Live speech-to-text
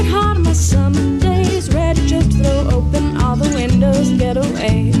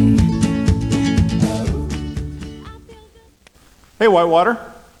Hey, Whitewater.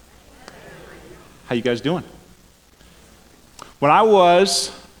 How you guys doing? When I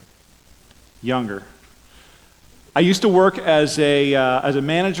was younger, I used to work as a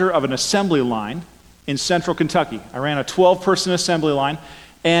manager of an assembly line in central Kentucky. I ran a 12-person assembly line,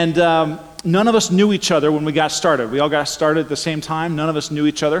 and none of us knew each other when we got started. We all got started at the same time. None of us knew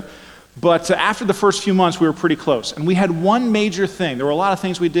each other. But after the first few months, we were pretty close. And we had one major thing. There were a lot of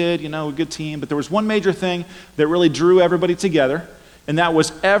things we did, a good team, but there was one major thing that really drew everybody together, and that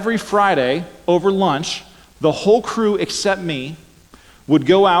was every Friday over lunch, the whole crew except me would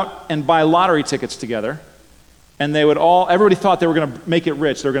go out and buy lottery tickets together, and everybody thought they were going to make it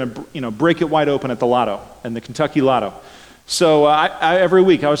rich. They were going to, break it wide open at the lotto, and the Kentucky Lotto. So every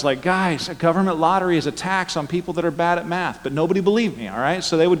week I was like, guys, a government lottery is a tax on people that are bad at math, but nobody believed me, all right?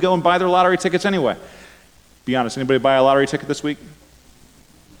 So they would go and buy their lottery tickets anyway. Be honest, anybody buy a lottery ticket this week?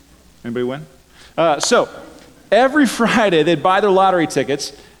 Anybody win? So every Friday they'd buy their lottery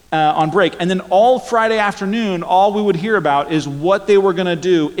tickets on break, and then all Friday afternoon, all we would hear about is what they were going to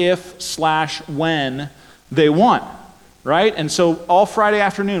do if/when they won. Right? And so all Friday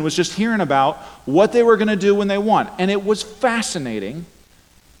afternoon was just hearing about what they were going to do when they won. And it was fascinating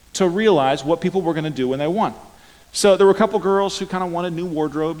to realize what people were going to do when they won. So there were a couple girls who kind of wanted new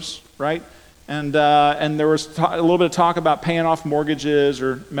wardrobes, right? And there was a little bit of talk about paying off mortgages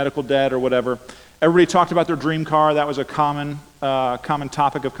or medical debt or whatever. Everybody talked about their dream car. That was a common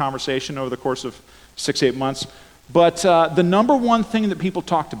topic of conversation over the course of 6-8 months. But the number one thing that people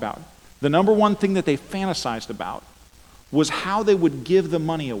talked about, the number one thing that they fantasized about, was how they would give the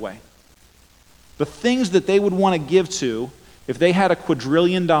money away. The things that they would want to give to, if they had $1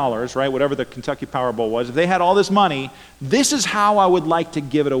 quadrillion, right, whatever the Kentucky Powerball was, if they had all this money, this is how I would like to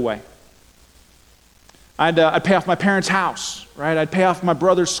give it away. I'd pay off my parents' house, right? I'd pay off my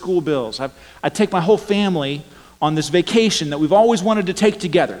brother's school bills. I'd take my whole family on this vacation that we've always wanted to take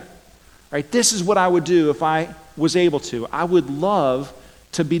together, right? This is what I would do if I was able to. I would love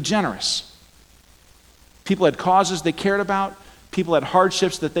to be generous. People had causes they cared about. People had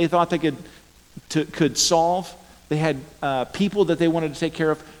hardships that they thought they could solve. They had people that they wanted to take care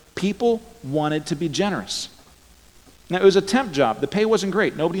of. People wanted to be generous. Now, it was a temp job. The pay wasn't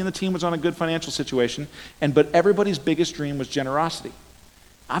great. Nobody in the team was on a good financial situation, but everybody's biggest dream was generosity.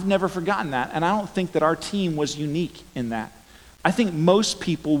 I've never forgotten that, and I don't think that our team was unique in that. I think most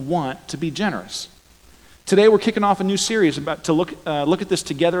people want to be generous. Today, we're kicking off a new series to look at this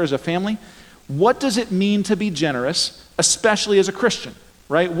together as a family. What does it mean to be generous, especially as a Christian,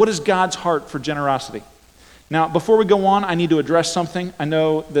 right? What is God's heart for generosity? Now, before we go on, I need to address something. I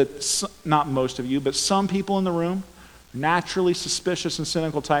know that not most of you, but some people in the room, naturally suspicious and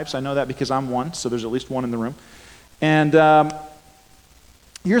cynical types. I know that because I'm one, so there's at least one in the room. And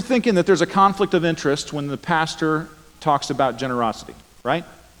you're thinking that there's a conflict of interest when the pastor talks about generosity, right?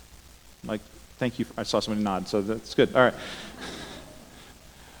 Like, thank you. I saw somebody nod, so that's good. All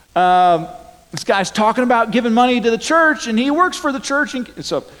right. This guy's talking about giving money to the church, and he works for the church.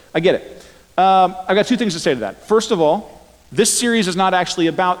 So I get it. I've got two things to say to that. First of all, this series is not actually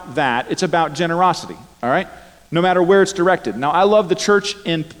about that. It's about generosity, all right? No matter where it's directed. Now, I love the church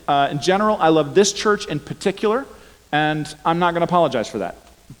in general. I love this church in particular, and I'm not going to apologize for that.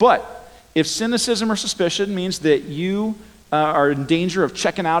 But if cynicism or suspicion means that you are in danger of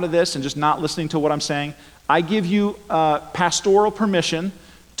checking out of this and just not listening to what I'm saying, I give you pastoral permission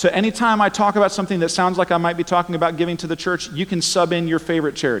to any time I talk about something that sounds like I might be talking about giving to the church, you can sub in your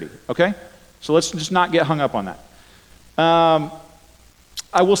favorite charity, okay? So let's just not get hung up on that.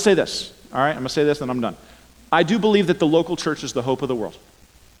 I will say this, all right? I'm going to say this, then I'm done. I do believe that the local church is the hope of the world.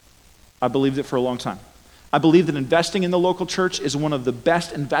 I believed it for a long time. I believe that investing in the local church is one of the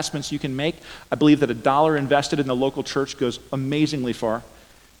best investments you can make. I believe that $1 invested in the local church goes amazingly far.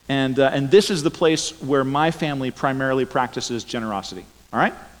 And this is the place where my family primarily practices generosity, all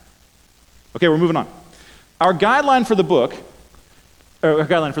right? Okay, we're moving on. Our guideline for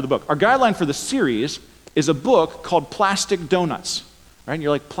the series is a book called Plastic Donuts. Right? And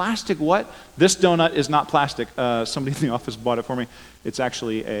you're like, plastic what? This donut is not plastic. Somebody in the office bought it for me. It's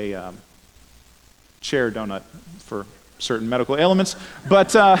actually a chair donut for certain medical ailments, but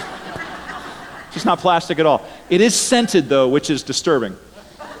just not plastic at all. It is scented though, which is disturbing.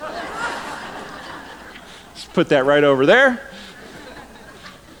 Just put that right over there.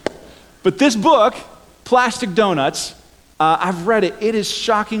 But this book, Plastic Donuts, I've read it. It is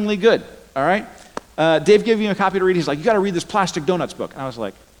shockingly good, all right? Dave gave me a copy to read. He's like, you got to read this Plastic Donuts book. And I was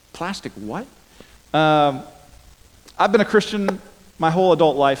like, plastic what? I've been a Christian my whole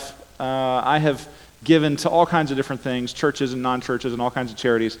adult life. I have given to all kinds of different things, churches and non-churches and all kinds of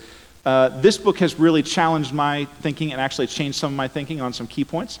charities. This book has really challenged my thinking and actually changed some of my thinking on some key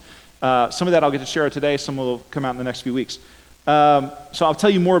points. Some of that I'll get to share today. Some will come out in the next few weeks. So I'll tell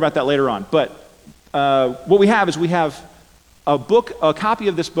you more about that later on. But what we have is we have a copy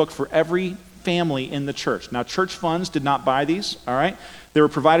of this book for every family in the church. Now, church funds did not buy these, all right? They were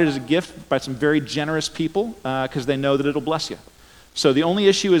provided as a gift by some very generous people because they know that it'll bless you. So the only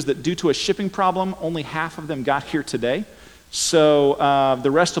issue is that due to a shipping problem, only half of them got here today. So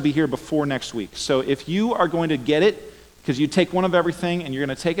the rest will be here before next week. So if you are going to get it, because you take one of everything and you're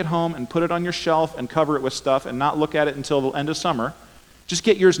going to take it home and put it on your shelf and cover it with stuff and not look at it until the end of summer, just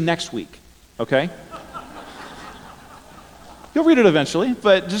get yours next week, okay? You'll read it eventually,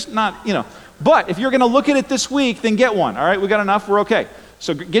 but just not, But if you're going to look at it this week, then get one, all right? We got enough, we're okay.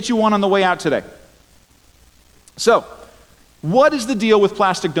 So get you one on the way out today. So, what is the deal with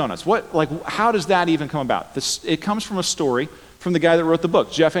plastic donuts? How does that even come about? It comes from a story from the guy that wrote the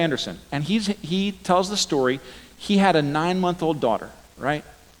book, Jeff Anderson. And he tells the story. He had a 9-month-old daughter, right?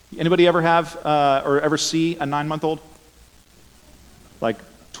 Anybody ever have or ever see a 9-month-old? Like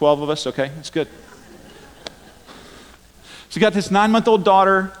 12 of us, okay, that's good. So you got this 9-month-old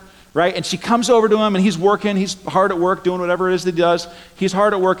daughter, right? And she comes over to him and he's working, he's hard at work, doing whatever it is that he does. He's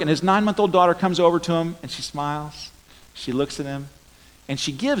hard at work and his 9-month-old daughter comes over to him and she smiles, she looks at him, and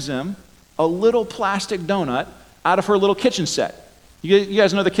she gives him a little plastic donut out of her little kitchen set. You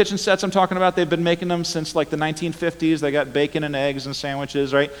guys know the kitchen sets I'm talking about? They've been making them since like the 1950s. They got bacon and eggs and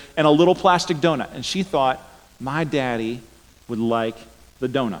sandwiches, right? And a little plastic donut. And she thought, my daddy would like the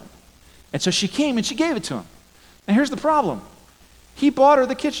donut. And so she came and she gave it to him. And here's the problem. He bought her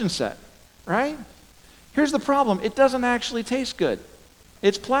the kitchen set, right? Here's the problem. It doesn't actually taste good.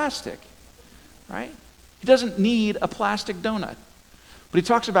 It's plastic, right? He doesn't need a plastic donut. But he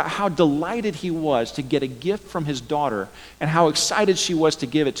talks about how delighted he was to get a gift from his daughter and how excited she was to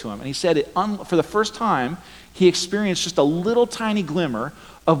give it to him. And he said for the first time, he experienced just a little tiny glimmer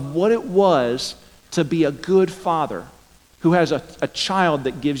of what it was to be a good father who has a child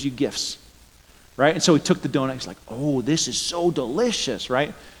that gives you gifts, right? And so he took the donut. He's like, oh, this is so delicious,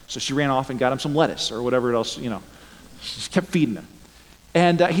 right? So she ran off and got him some lettuce or whatever else, She just kept feeding him.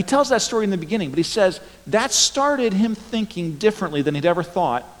 And he tells that story in the beginning, but he says that started him thinking differently than he'd ever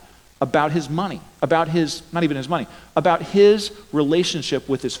thought about his money, about not even his money, about his relationship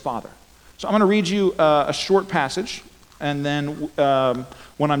with his father. So I'm going to read you a short passage, and then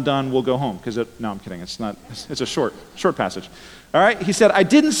when I'm done, we'll go home. No, I'm kidding. It's a short passage. All right? He said, I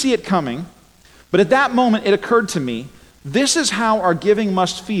didn't see it coming, but at that moment it occurred to me, this is how our giving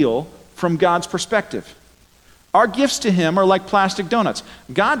must feel from God's perspective. Our gifts to him are like plastic donuts.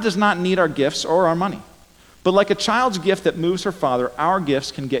 God does not need our gifts or our money. But like a child's gift that moves her father, our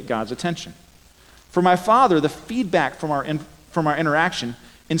gifts can get God's attention. For my father, the feedback from our interaction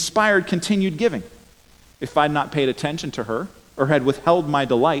inspired continued giving. If I'd not paid attention to her or had withheld my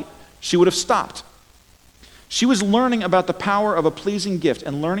delight, she would have stopped. She was learning about the power of a pleasing gift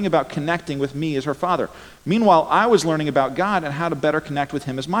and learning about connecting with me as her father. Meanwhile, I was learning about God and how to better connect with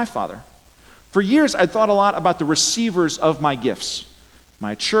him as my father. For years, I thought a lot about the receivers of my gifts,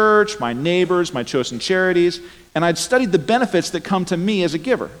 my church, my neighbors, my chosen charities, and I'd studied the benefits that come to me as a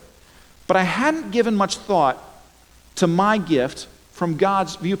giver. But I hadn't given much thought to my gift from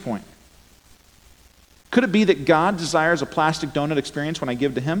God's viewpoint. Could it be that God desires a plastic donut experience when I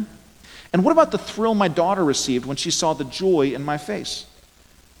give to him? And what about the thrill my daughter received when she saw the joy in my face?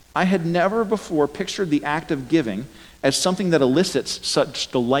 I had never before pictured the act of giving as something that elicits such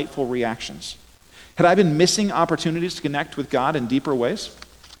delightful reactions. Had I been missing opportunities to connect with God in deeper ways?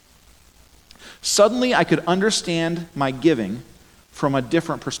 Suddenly, I could understand my giving from a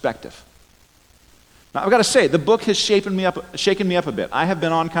different perspective. Now, I've got to say, the book has shaken me up a bit. I have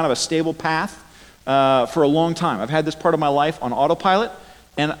been on kind of a stable path for a long time. I've had this part of my life on autopilot,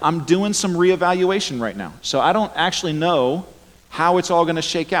 and I'm doing some reevaluation right now. So I don't actually know how it's all going to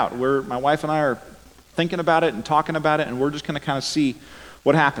shake out. My wife and I are thinking about it and talking about it, and we're just going to kind of see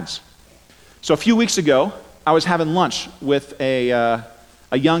what happens. So a few weeks ago, I was having lunch with a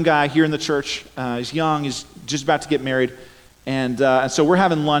young guy here in the church. He's young, he's just about to get married, and so we're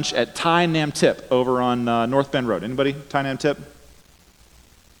having lunch at Thai Nam Tip over on North Bend Road. Anybody? Thai Nam Tip?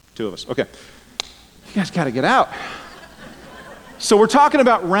 2 of us. Okay. You guys got to get out. So we're talking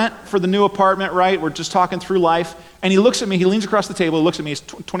about rent for the new apartment, right? We're just talking through life, and he looks at me, he leans across the table, he looks at me, he's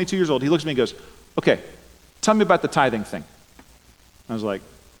 22 years old, he looks at me and goes, okay, tell me about the tithing thing. I was like,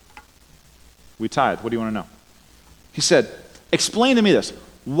 we tithe, what do you want to know? He said, explain to me this.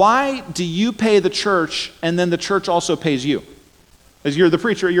 Why do you pay the church and then the church also pays you? As you're the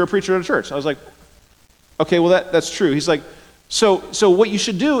preacher, you're a preacher at a church. I was like, okay, well that's true. He's like, So what you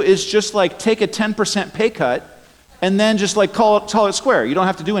should do is just like take a 10% pay cut and then just like call it square. You don't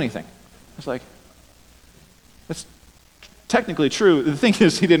have to do anything. It's like, that's technically true. The thing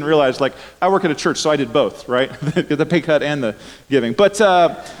is, he didn't realize, like, I work at a church, so I did both, right? The pay cut and the giving. But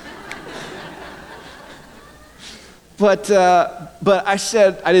I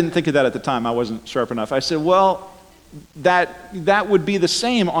said, I didn't think of that at the time. I wasn't sharp enough. I said, well, that would be the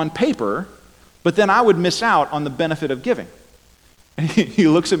same on paper, but then I would miss out on the benefit of giving. And he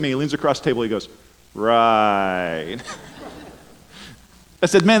looks at me, leans across the table, he goes, right. I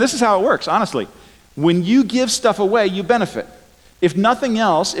said, man, this is how it works, honestly. When you give stuff away, you benefit. If nothing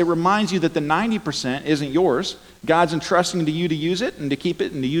else, it reminds you that the 90% isn't yours. God's entrusting to you to use it and to keep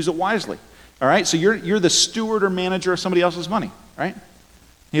it and to use it wisely. All right? So you're the steward or manager of somebody else's money, right?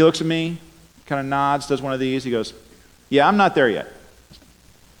 He looks at me, kind of nods, does one of these. He goes, yeah, I'm not there yet.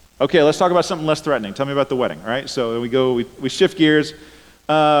 Okay, let's talk about something less threatening. Tell me about the wedding, all right? So we shift gears,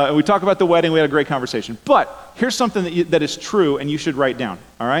 and we talk about the wedding. We had a great conversation. But here's something that is true, and you should write down,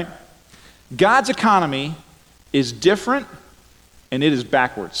 all right? God's economy is different, and it is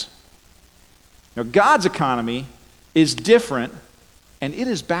backwards. Now, God's economy is different, and it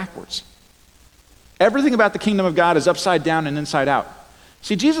is backwards. Everything about the kingdom of God is upside down and inside out.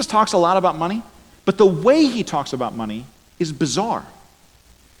 See, Jesus talks a lot about money, but the way he talks about money is bizarre.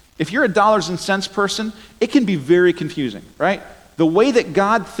 If you're a dollars and cents person, it can be very confusing, right? The way that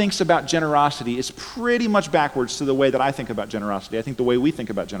God thinks about generosity is pretty much backwards to the way that I think about generosity. I think the way we think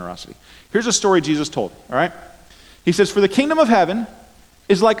about generosity. Here's a story Jesus told, all right? He says, for the kingdom of heaven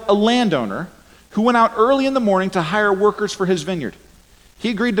is like a landowner who went out early in the morning to hire workers for his vineyard. He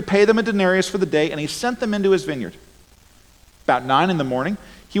agreed to pay them a denarius for the day, and he sent them into his vineyard. About 9 in the morning,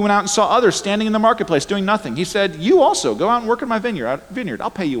 he went out and saw others standing in the marketplace doing nothing. He said, you also go out and work in my vineyard. I'll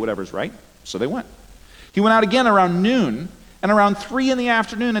pay you whatever's right. So they went. He went out again around noon and around 3 in the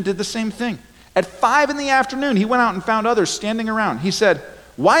afternoon and did the same thing. At 5 in the afternoon, he went out and found others standing around. He said,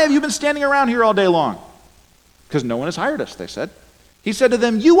 why have you been standing around here all day long? Because no one has hired us, they said. He said to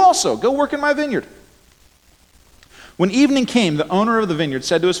them, you also go work in my vineyard. When evening came, the owner of the vineyard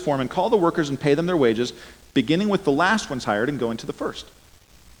said to his foreman, call the workers and pay them their wages, beginning with the last ones hired and going to the first.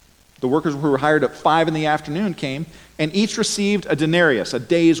 The workers who were hired at 5 in the afternoon came, and each received a denarius, a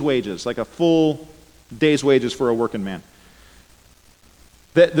day's wages, like a full day's wages for a working man.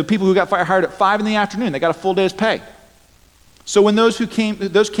 The people who got hired at 5 in the afternoon, they got a full day's pay. So when those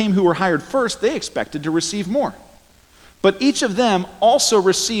came who were hired first, they expected to receive more. But each of them also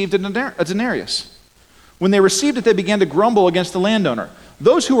received a denarius. When they received it, they began to grumble against the landowner.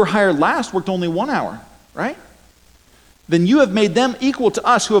 Those who were hired last worked only 1 hour, right? Then you have made them equal to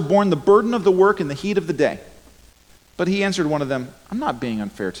us who have borne the burden of the work in the heat of the day. But he answered one of them, I'm not being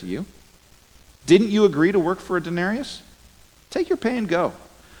unfair to you. Didn't you agree to work for a denarius? Take your pay and go.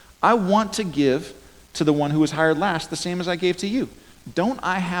 I want to give to the one who was hired last the same as I gave to you. Don't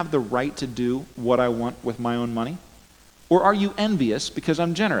I have the right to do what I want with my own money? Or are you envious because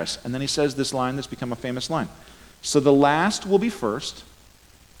I'm generous? And then he says this line that's become a famous line. So the last will be first,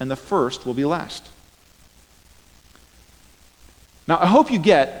 and the first will be last. Now, I hope you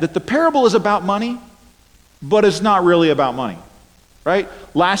get that the parable is about money, but it's not really about money, right?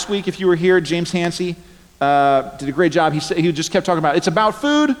 Last week, if you were here, James Hansey did a great job. He just kept talking about it's about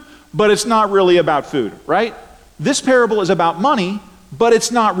food, but it's not really about food, right? This parable is about money, but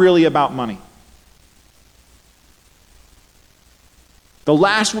it's not really about money. The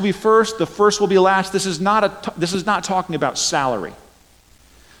last will be first, the first will be last. This is not talking about salary.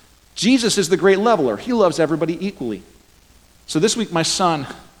 Jesus is the great leveler. He loves everybody equally. So this week my son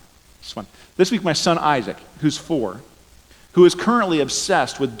Isaac, who's 4, who is currently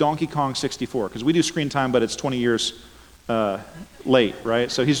obsessed with Donkey Kong 64, because we do screen time, but it's 20 years late, right?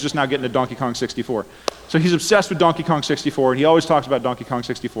 So he's just now getting to Donkey Kong 64. So he's obsessed with Donkey Kong 64, and he always talks about Donkey Kong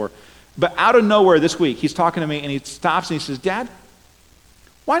 64. But out of nowhere this week, he's talking to me, and he stops and he says, Dad,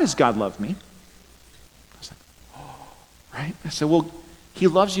 why does God love me? I was like, oh, right? I said, well, he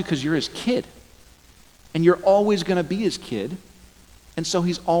loves you because you're his kid. And you're always going to be his kid. And so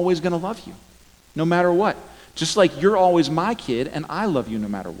he's always going to love you, no matter what. Just like you're always my kid, and I love you no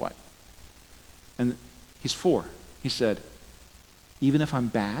matter what. And he's 4. He said, even if I'm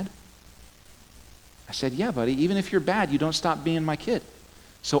bad? I said, yeah, buddy, even if you're bad, you don't stop being my kid.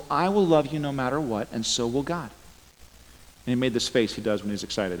 So I will love you no matter what, and so will God. And he made this face he does when he's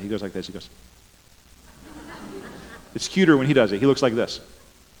excited. He goes like this. He goes. It's cuter when he does it. He looks like this.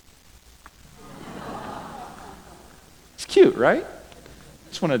 It's cute, right?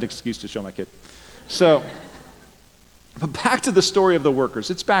 Just wanted an excuse to show my kid. So, but back to the story of the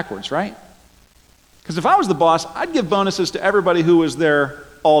workers. It's backwards, right? Because if I was the boss, I'd give bonuses to everybody who was there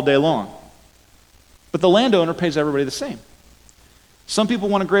all day long. But the landowner pays everybody the same. Some people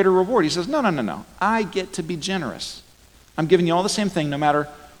want a greater reward. He says, no. I get to be generous. I'm giving you all the same thing no matter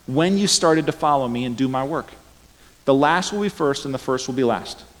when you started to follow me and do my work. The last will be first and the first will be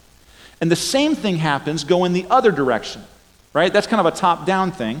last. And the same thing happens going the other direction, right? That's kind of a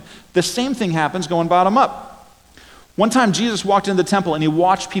top-down thing. The same thing happens going bottom up. One time Jesus walked into the temple and he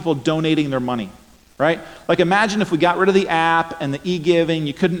watched people donating their money, right? Like imagine if we got rid of the app and the e-giving,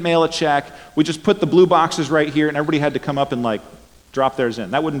 you couldn't mail a check, we just put the blue boxes right here and everybody had to come up and like drop theirs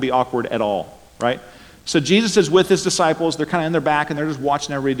in. That wouldn't be awkward at all, right? So Jesus is with his disciples, they're kind of in their back and they're just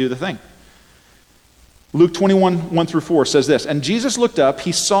watching everybody do the thing. Luke 21, 1 through 4 says this, "And Jesus looked up,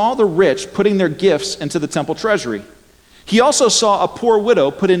 he saw the rich putting their gifts into the temple treasury. He also saw a poor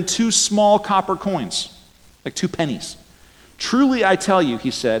widow put in 2 small copper coins, like 2 pennies. 'Truly I tell you,'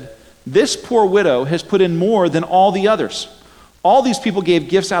 he said, 'this poor widow has put in more than all the others. All these people gave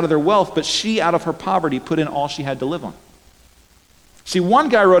gifts out of their wealth, but she out of her poverty put in all she had to live on.'" See, one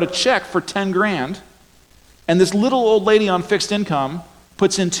guy wrote a check for 10 grand, and this little old lady on fixed income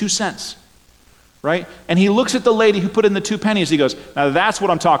puts in 2 cents. Right? And he looks at the lady who put in the 2 pennies. He goes, "Now that's what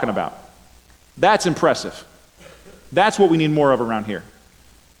I'm talking about. That's impressive. That's what we need more of around here."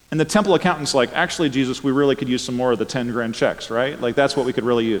 And the temple accountant's like, "Actually, Jesus, we really could use some more of the 10 grand checks, right? Like that's what we could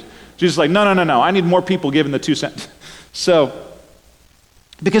really use." Jesus is like, no. I need more people giving the 2 cents. So,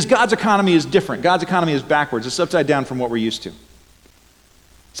 because God's economy is different. God's economy is backwards. It's upside down from what we're used to.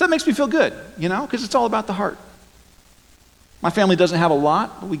 So that makes me feel good, because it's all about the heart. My family doesn't have a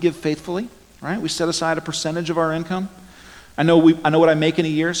lot, but we give faithfully. Right? We set aside a percentage of our income. I know what I make in a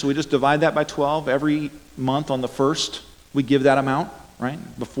year, so we just divide that by 12. Every month on the 1st, we give that amount, right?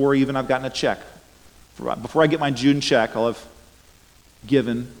 Before even I've gotten a check. Before I get my June check, I'll have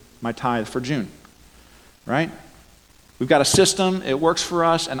given my tithe for June, right? We've got a system, it works for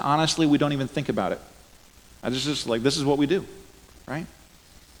us, and honestly, we don't even think about it. I just like, this is what we do, right?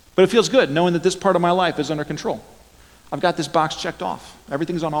 But it feels good knowing that this part of my life is under control. I've got this box checked off.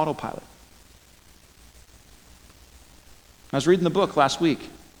 Everything's on autopilot. I was reading the book last week.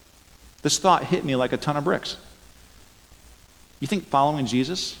 This thought hit me like a ton of bricks. You think following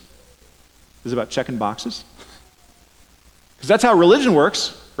Jesus is about checking boxes? Because that's how religion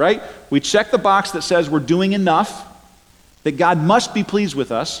works, right? We check the box that says we're doing enough, that God must be pleased with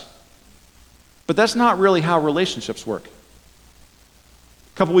us, but that's not really how relationships work.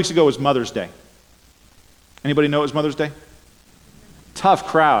 A couple weeks ago was Mother's Day. Anybody know it was Mother's Day? Tough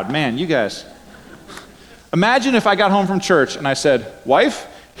crowd. Man, you guys. Imagine if I got home from church and I said, "Wife,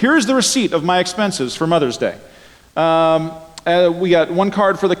 here's the receipt of my expenses for Mother's Day. We got one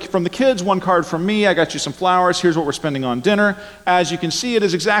card from the kids, one card from me. I got you some flowers. Here's what we're spending on dinner. As you can see, it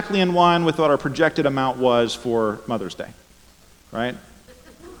is exactly in line with what our projected amount was for Mother's Day." Right?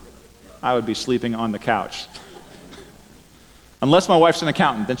 I would be sleeping on the couch. Unless my wife's an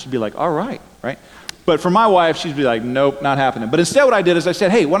accountant, then she'd be like, "All right," right? But for my wife, she'd be like, "Nope, not happening." But instead what I did is I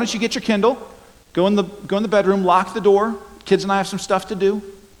said, "Hey, why don't you get your Kindle? Go in the bedroom, lock the door. Kids and I have some stuff to do."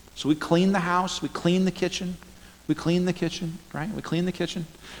 So we clean the house, we clean the kitchen, right? We clean the kitchen.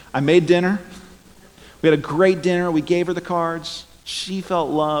 I made dinner. We had a great dinner. We gave her the cards. She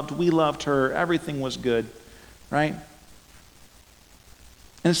felt loved. We loved her. Everything was good, right?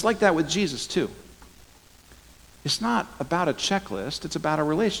 And it's like that with Jesus too. It's not about a checklist. It's about a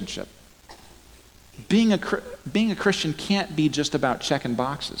relationship. Being a Christian can't be just about checking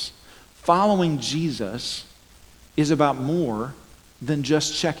boxes. Following Jesus is about more than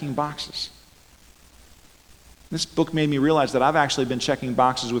just checking boxes. This book made me realize that I've actually been checking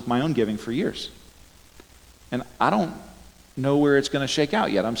boxes with my own giving for years. And I don't know where it's going to shake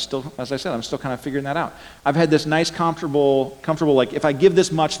out yet. I'm still, as I said, I'm still kind of figuring that out. I've had this nice, comfortable, like if I give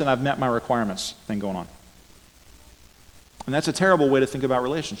this much, then I've met my requirements thing going on. And that's a terrible way to think about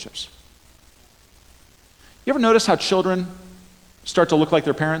relationships. You ever notice how children start to look like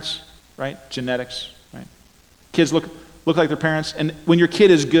their parents? Right? Genetics, right? Kids look like their parents, and when your kid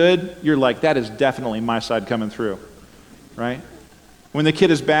is good, you're like, that is definitely my side coming through, right? When the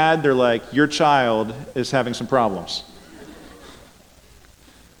kid is bad, they're like, your child is having some problems.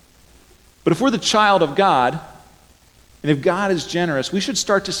 But if we're the child of God, and if God is generous, we should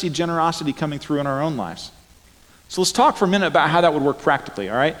start to see generosity coming through in our own lives. So let's talk for a minute about how that would work practically,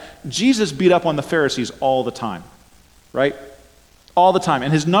 all right? Jesus beat up on the Pharisees all the time, right? All the time.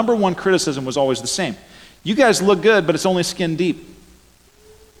 And his number one criticism was always the same. You guys look good, but it's only skin deep.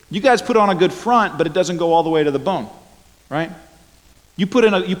 You guys put on a good front, but it doesn't go all the way to the bone, right? You put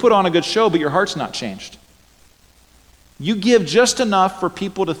on a good show, but your heart's not changed. You give just enough for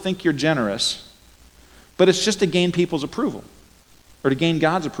people to think you're generous, but it's just to gain people's approval or to gain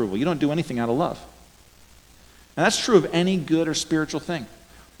God's approval. You don't do anything out of love. And that's true of any good or spiritual thing.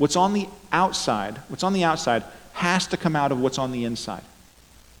 What's on the outside has to come out of what's on the inside,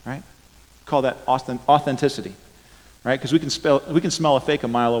 right? Call that authenticity, right? Because we can smell a fake a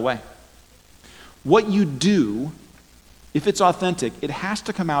mile away. What you do, if it's authentic, it has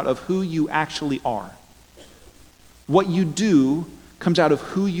to come out of who you actually are. What you do comes out of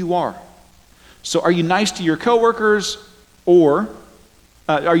who you are. So are you nice to your coworkers, or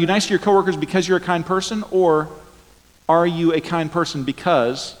are you nice to your coworkers because you're a kind person, or are you a kind person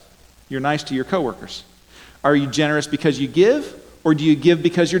because you're nice to your coworkers? Are you generous because you give, or do you give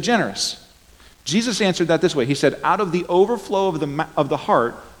because you're generous? Jesus answered that this way. He said, out of the overflow of the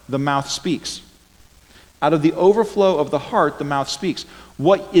heart, the mouth speaks. Out of the overflow of the heart, the mouth speaks.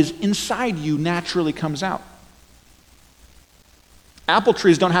 What is inside you naturally comes out. Apple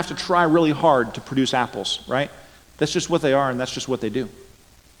trees don't have to try really hard to produce apples, right? That's just what they are, and that's just what they do.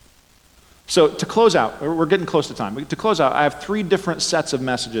 So to close out, we're getting close to time. To close out, I have 3 different sets of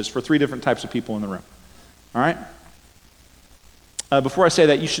messages for 3 different types of people in the room. All right? Before I say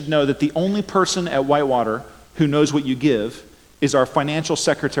that, you should know that the only person at Whitewater who knows what you give is our financial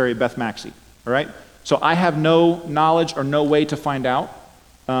secretary, Beth Maxey. All right? So I have no knowledge or no way to find out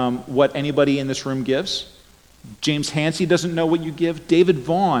what anybody in this room gives. James Hansey doesn't know what you give. David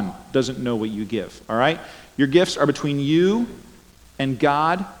Vaughn doesn't know what you give. All right? Your gifts are between you and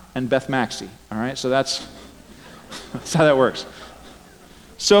God and Beth Maxey. All right? So that's how that works.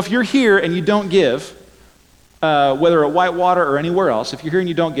 So if you're here and you don't give, whether at Whitewater or anywhere else, if you're here and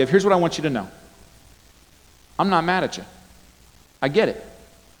you don't give, here's what I want you to know. I'm not mad at you. I get it.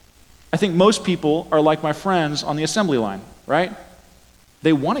 I think most people are like my friends on the assembly line, right?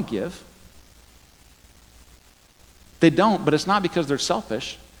 They want to give. They don't, but it's not because they're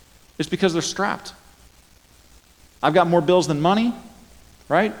selfish. It's because they're strapped. I've got more bills than money,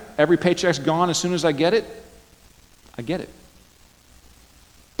 right? Every paycheck's gone as soon as I get it. I get it.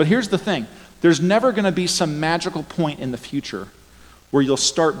 But here's the thing. There's never going to be some magical point in the future where you'll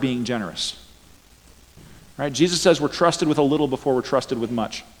start being generous. Right? Jesus says we're trusted with a little before we're trusted with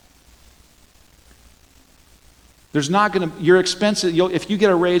much. There's not going to, your expenses, if you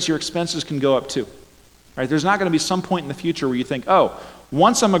get a raise, your expenses can go up too. Right? There's not going to be some point in the future where you think, oh,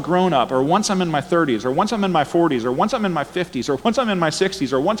 once I'm a grown-up, or once I'm in my 30s, or once I'm in my 40s, or once I'm in my 50s, or once I'm in my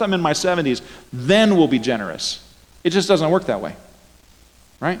 60s, or once I'm in my 70s, then we'll be generous. It just doesn't work that way.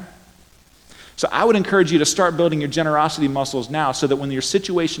 Right? So I would encourage you to start building your generosity muscles now so that when your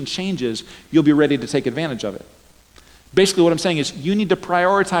situation changes, you'll be ready to take advantage of it. Basically what I'm saying is you need to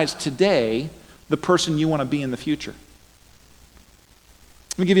prioritize today the person you want to be in the future.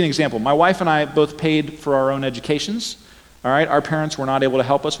 Let me give you an example. My wife and I both paid for our own educations. All right, our parents were not able to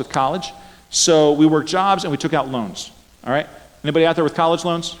help us with college, so we worked jobs and we took out loans. All right, anybody out there with college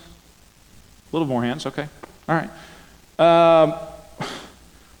loans? A little more hands, okay. All right.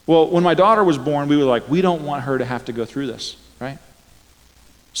 Well, when my daughter was born, we were like, we don't want her to have to go through this, right?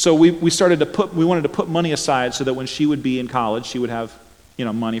 So we wanted to put money aside so that when she would be in college, she would have,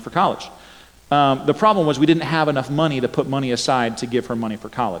 money for college. The problem was we didn't have enough money to put money aside to give her money for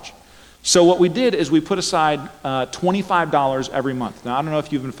college. So what we did is we put aside $25 every month. Now, I don't know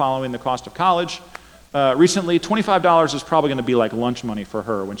if you've been following the cost of college. Recently, $25 is probably going to be like lunch money for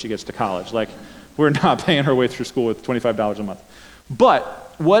her when she gets to college. Like, we're not paying her way through school with $25 a month.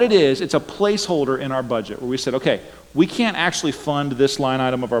 But what it is, it's a placeholder in our budget where we said, okay, we can't actually fund this line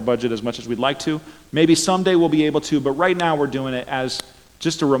item of our budget as much as we'd like to. Maybe someday we'll be able to, but right now we're doing it as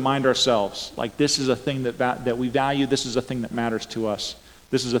just to remind ourselves, like this is a thing that we value, this is a thing that matters to us,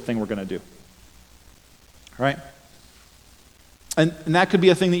 this is a thing we're going to do. All right? And that could be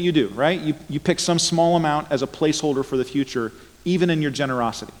a thing that you do, right? You pick some small amount as a placeholder for the future, even in your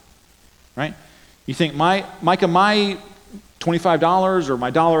generosity, right? You think, Micah, my $25 or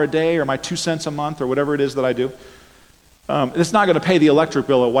my $1 a day or my 2 cents a month or whatever it is that I do, it's not going to pay the electric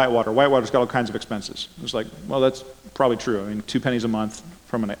bill at Whitewater. Whitewater's got all kinds of expenses. It's like, well, that's probably true. I mean, 2 pennies a month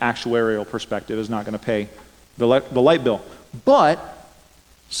from an actuarial perspective is not going to pay the light bill. But,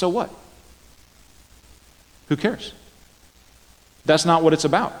 so what? Who cares? That's not what it's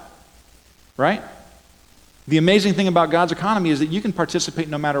about, right? The amazing thing about God's economy is that you can participate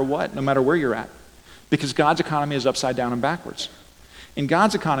no matter what, no matter where you're at, because God's economy is upside down and backwards. In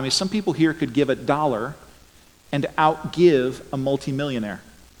God's economy, some people here could give $1 and outgive a multimillionaire.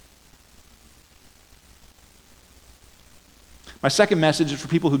 My second message is for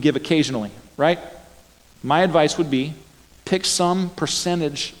people who give occasionally, right? My advice would be pick some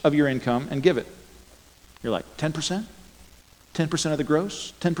percentage of your income and give it. You're like, 10%? 10% of the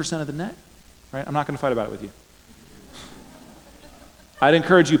gross? 10% of the net? right? I'm not going to fight about it with you. I'd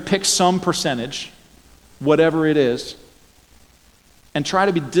encourage you, pick some percentage, whatever it is, and try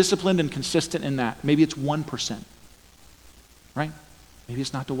to be disciplined and consistent in that. Maybe it's 1%, right? Maybe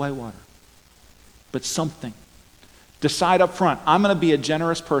it's not to Whitewater, but something. Decide up front, I'm going to be a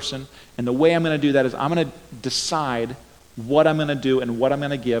generous person, and the way I'm going to do that is I'm going to decide what I'm going to do and what I'm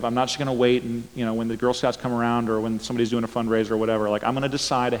going to give. I'm not just going to wait and, when the Girl Scouts come around or when somebody's doing a fundraiser or whatever, like I'm going to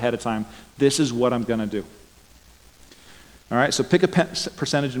decide ahead of time, this is what I'm going to do. All right, so pick a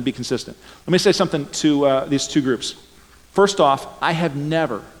percentage and be consistent. Let me say something to these two groups. First off, I have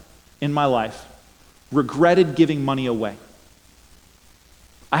never in my life regretted giving money away.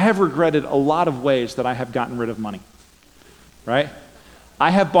 I have regretted a lot of ways that I have gotten rid of money, right?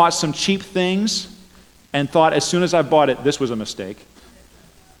 I have bought some cheap things and thought as soon as I bought it, this was a mistake.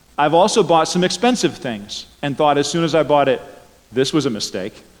 I've also bought some expensive things and thought as soon as I bought it, this was a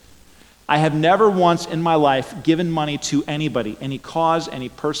mistake. I have never once in my life given money to anybody, any cause, any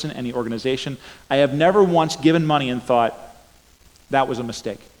person, any organization. I have never once given money and thought, that was a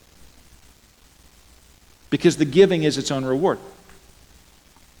mistake. Because the giving is its own reward.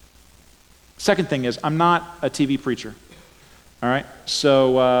 Second thing is, I'm not a TV preacher, all right?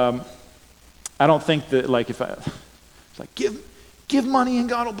 So I don't think that, it's like, give money and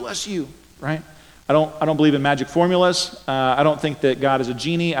God will bless you, right? I don't believe in magic formulas. I don't think that God is a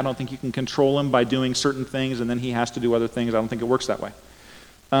genie. I don't think you can control him by doing certain things and then he has to do other things. I don't think it works that way.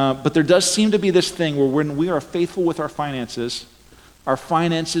 But there does seem to be this thing where when we are faithful with our finances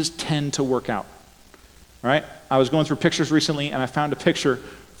tend to work out, right? I was going through pictures recently and I found a picture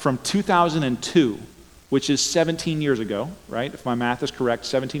from 2002, which is 17 years ago, right? If my math is correct,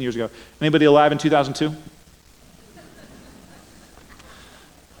 17 years ago. Anybody alive in 2002?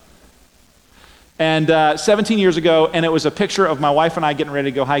 And 17 years ago, and it was a picture of my wife and I getting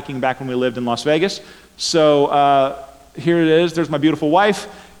ready to go hiking back when we lived in Las Vegas. So here it is. There's my beautiful wife.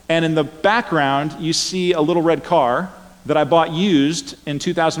 And in the background, you see a little red car that I bought used in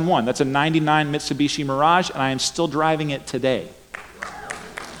 2001. That's a 99 Mitsubishi Mirage, and I am still driving it today.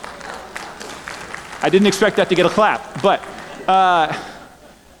 I didn't expect that to get a clap. But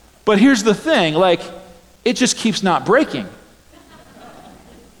here's the thing. It just keeps not breaking.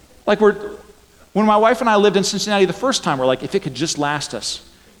 When my wife and I lived in Cincinnati the first time, we're like, if it could just last us,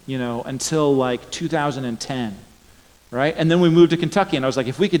 until 2010, right? And then we moved to Kentucky, and I was like,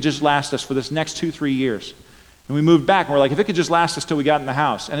 if we could just last us for this next 2-3 years. And we moved back, and we're like, if it could just last us till we got in the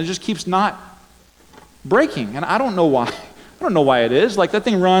house. And it just keeps not breaking, and I don't know why. I don't know why it is. That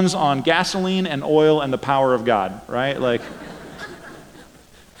thing runs on gasoline and oil and the power of God, right?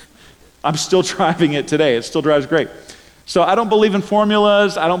 I'm still driving it today. It still drives great. So I don't believe in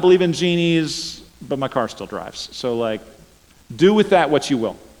formulas. I don't believe in genies. But my car still drives. So do with that what you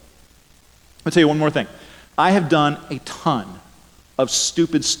will. I'll tell you one more thing. I have done a ton of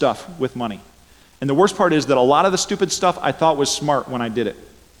stupid stuff with money. And the worst part is that a lot of the stupid stuff I thought was smart when I did it.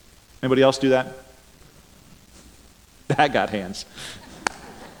 Anybody else do that? That got hands.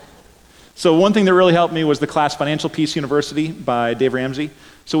 So one thing that really helped me was the class Financial Peace University by Dave Ramsey.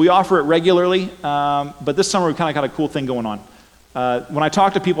 So we offer it regularly, but this summer we kind of got a cool thing going on. When I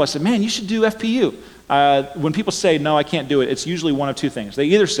talk to people, I said, man, you should do FPU. When people say, no, I can't do it, it's usually one of two things. They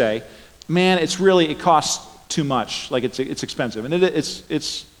either say, man, it costs too much, it's expensive. And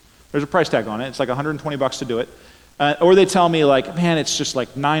there's a price tag on it. It's like $120 to do it. Or they tell me man, it's just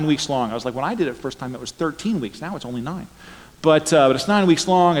 9 weeks long. I was like, when I did it first time, it was 13 weeks. Now it's only 9. But it's 9 weeks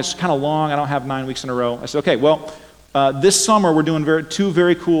long. It's kind of long. I don't have 9 weeks in a row. I said, okay, well, this summer we're doing two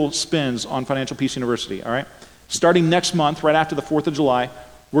very cool spins on Financial Peace University, all right? Starting next month, right after the 4th of July,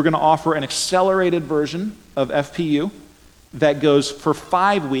 we're going to offer an accelerated version of FPU that goes for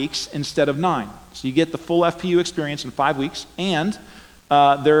 5 weeks instead of 9. So you get the full FPU experience in 5 weeks, and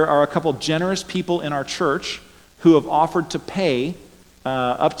there are a couple generous people in our church who have offered to pay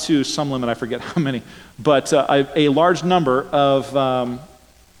up to some limit, I forget how many, but a large number of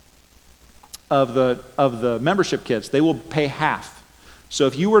the membership kits. They will pay half. So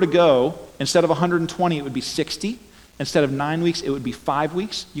if you were to go, instead of 120, it would be 60. Instead of 9 weeks, it would be 5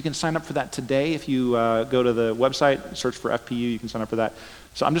 weeks. You can sign up for that today. If you go to the website, search for FPU, you can sign up for that.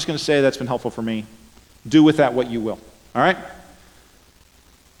 So I'm just going to say that's been helpful for me. Do with that what you will. All right?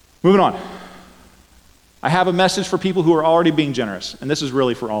 Moving on. I have a message for people who are already being generous, and this is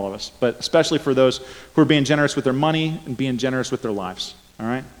really for all of us, but especially for those who are being generous with their money and being generous with their lives. All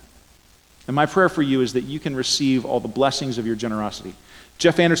right? And my prayer for you is that you can receive all the blessings of your generosity.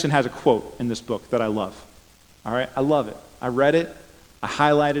 Jeff Anderson has a quote in this book that I love. All right? I love it. I read it. I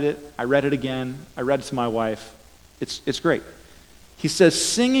highlighted it. I read it again. I read it to my wife. It's great. He says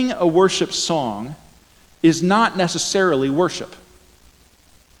singing a worship song is not necessarily worship,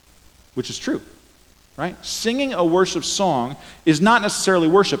 which is true, right? Singing a worship song is not necessarily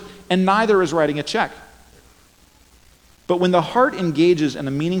worship, and neither is writing a check. But when the heart engages in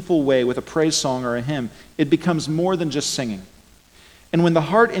a meaningful way with a praise song or a hymn, it becomes more than just singing. And when the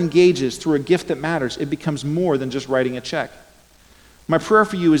heart engages through a gift that matters, it becomes more than just writing a check. My prayer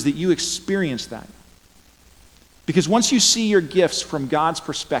for you is that you experience that. Because once you see your gifts from God's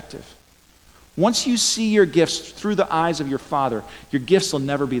perspective, once you see your gifts through the eyes of your Father, your gifts will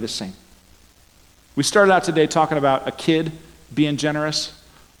never be the same. We started out today talking about a kid being generous.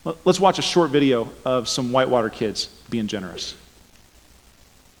 Let's watch a short video of some Whitewater kids being generous.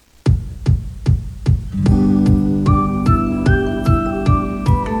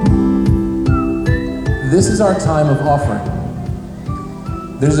 This is our time of offering.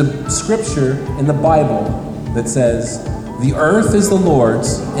 There's a scripture in the Bible that says, "The earth is the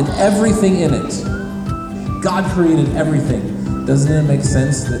Lord's and everything in it." God created everything. Doesn't it make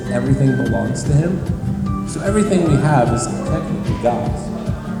sense that everything belongs to Him? So everything we have is technically God's.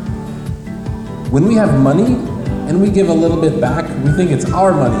 When we have money and we give a little bit back, we think it's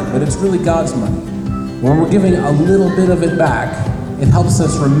our money, but it's really God's money. When we're giving a little bit of it back, it helps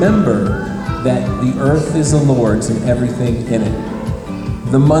us remember that the earth is the Lord's and everything in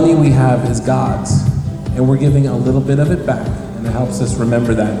it. The money we have is God's, and we're giving a little bit of it back, and it helps us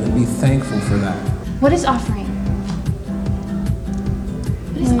remember that and be thankful for that. What is offering?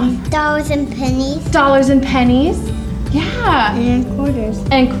 What is offering? Dollars and pennies. Dollars and pennies. Yeah. And quarters.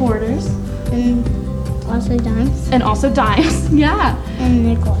 And quarters. And also dimes. And also dimes. Yeah. And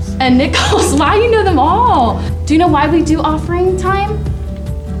nickels. And nickels. Wow, you know them all. Do you know why we do offering time?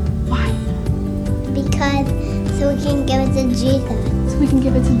 Why? Because so we can give it to Jesus. So we can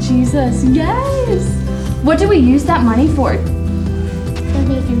give it to Jesus. Yes. What do we use that money for? So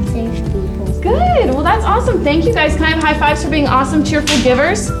he can save people. Good. Well, that's awesome. Thank you guys. Can I have high fives for being awesome, cheerful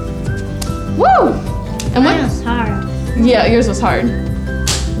givers? Woo! And Mine was hard. Yeah, yours was hard.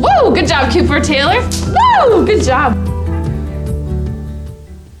 Woo! Good job, Cooper Taylor. Woo! Good job.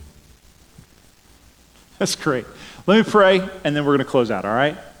 That's great. Let me pray, and then we're going to close out, all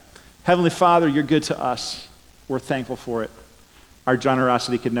right? Heavenly Father, you're good to us. We're thankful for it. Our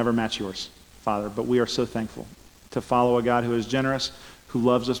generosity could never match yours, Father, but we are so thankful to follow a God who is generous, who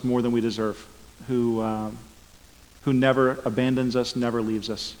loves us more than we deserve, who never abandons us, never leaves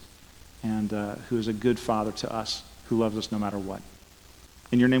us, and who is a good Father to us, who loves us no matter what.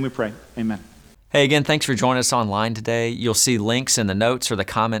 In your name we pray. Amen. Hey, again, thanks for joining us online today. You'll see links in the notes or the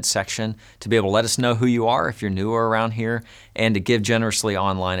comments section to be able to let us know who you are if you're newer around here, and to give generously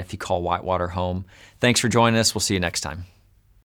online if you call Whitewater home. Thanks for joining us. We'll see you next time.